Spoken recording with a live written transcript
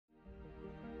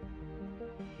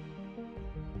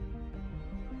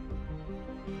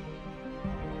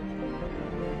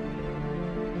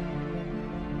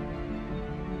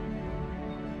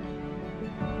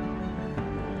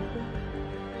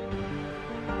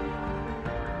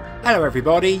Hello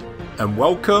everybody, and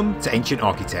welcome to Ancient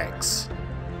Architects.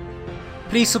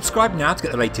 Please subscribe now to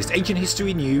get the latest ancient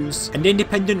history news and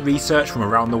independent research from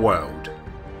around the world.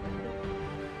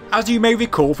 As you may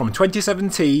recall from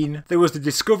 2017, there was the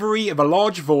discovery of a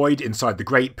large void inside the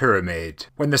Great Pyramid,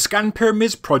 when the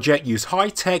ScanPyramids Project used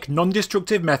high-tech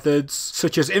non-destructive methods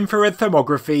such as infrared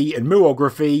thermography and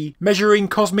muography, measuring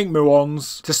cosmic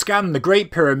muons, to scan the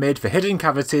Great Pyramid for hidden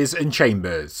cavities and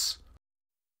chambers.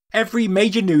 Every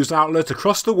major news outlet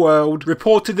across the world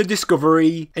reported the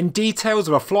discovery, and details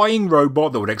of a flying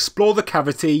robot that would explore the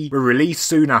cavity were released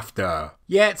soon after.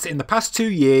 Yet, in the past 2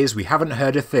 years, we haven't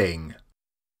heard a thing.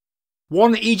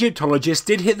 One Egyptologist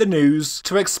did hit the news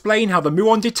to explain how the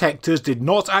muon detectors did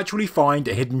not actually find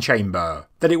a hidden chamber,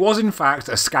 that it was in fact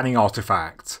a scanning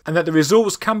artifact, and that the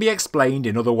results can be explained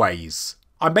in other ways.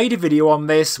 I made a video on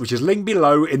this, which is linked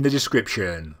below in the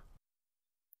description.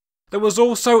 There was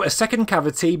also a second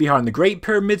cavity behind the Great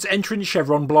Pyramid's entrance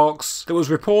chevron blocks that was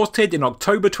reported in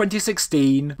October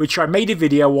 2016, which I made a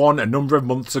video on a number of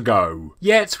months ago.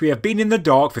 Yet we have been in the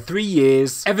dark for 3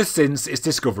 years ever since its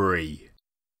discovery.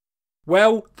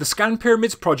 Well, the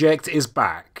ScanPyramids Project is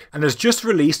back, and has just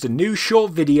released a new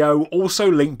short video also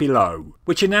linked below,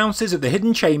 which announces that the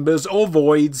hidden chambers or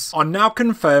voids are now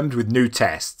confirmed with new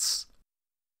tests.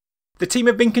 The team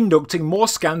have been conducting more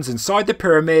scans inside the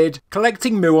pyramid,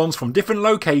 collecting muons from different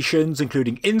locations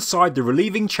including inside the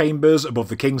relieving chambers above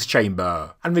the King's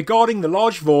Chamber. And regarding the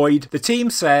large void, the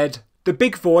team said, "The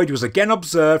big void was again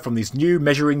observed from these new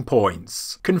measuring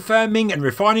points, confirming and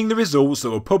refining the results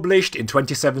that were published in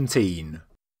 2017.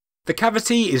 The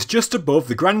cavity is just above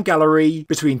the Grand Gallery,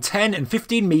 between 10 and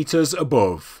 15 metres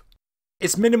above.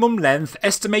 Its minimum length,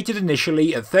 estimated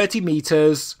initially at 30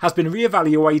 metres, has been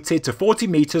re-evaluated to 40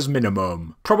 metres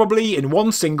minimum, probably in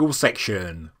one single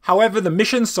section. However, the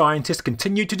mission scientists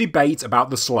continue to debate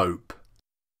about the slope."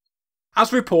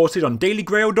 As reported on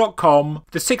dailygrail.com,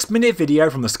 the 6-minute video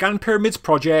from the ScanPyramids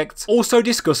Project also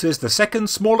discusses the second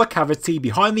smaller cavity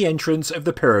behind the entrance of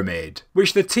the pyramid,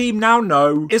 which the team now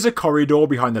know is a corridor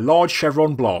behind the large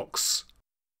chevron blocks.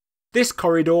 This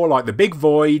corridor, like the big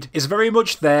void, is very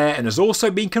much there and has also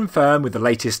been confirmed with the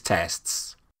latest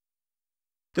tests.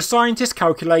 The scientists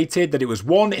calculated that it was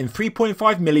 1 in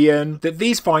 3.5 million that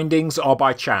these findings are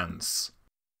by chance.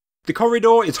 The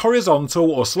corridor is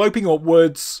horizontal or sloping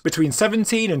upwards between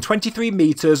 17 and 23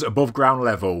 metres above ground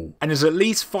level, and is at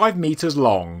least 5 metres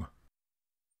long.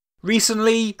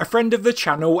 Recently, a friend of the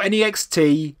channel,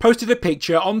 NEXT, posted a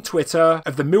picture on Twitter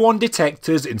of the muon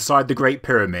detectors inside the Great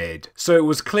Pyramid, so it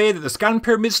was clear that the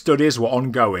ScanPyramid studies were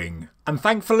ongoing. And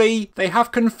thankfully, they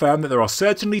have confirmed that there are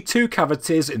certainly 2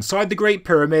 cavities inside the Great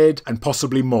Pyramid, and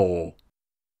possibly more.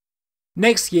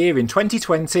 Next year, in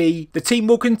 2020, the team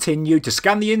will continue to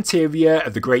scan the interior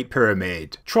of the Great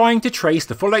Pyramid, trying to trace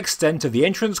the full extent of the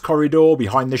entrance corridor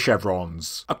behind the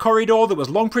chevrons, a corridor that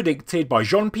was long predicted by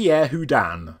Jean-Pierre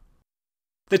Houdin.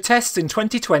 The tests in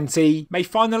 2020 may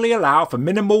finally allow for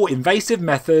minimal invasive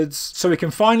methods, so we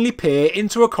can finally peer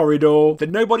into a corridor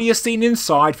that nobody has seen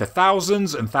inside for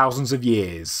thousands and thousands of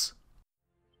years.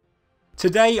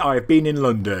 Today I have been in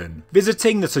London,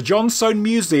 visiting the Sir John Soane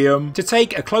Museum to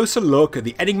take a closer look at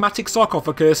the enigmatic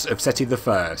sarcophagus of Seti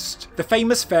I, the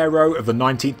famous pharaoh of the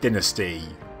 19th dynasty.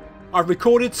 I've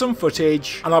recorded some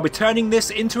footage, and I'll be turning this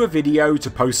into a video to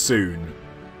post soon.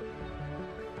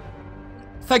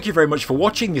 Thank you very much for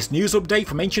watching this news update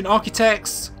from Ancient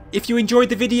Architects. If you enjoyed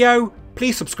the video,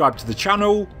 please subscribe to the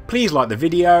channel, please like the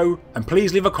video, and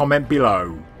please leave a comment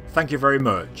below. Thank you very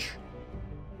much.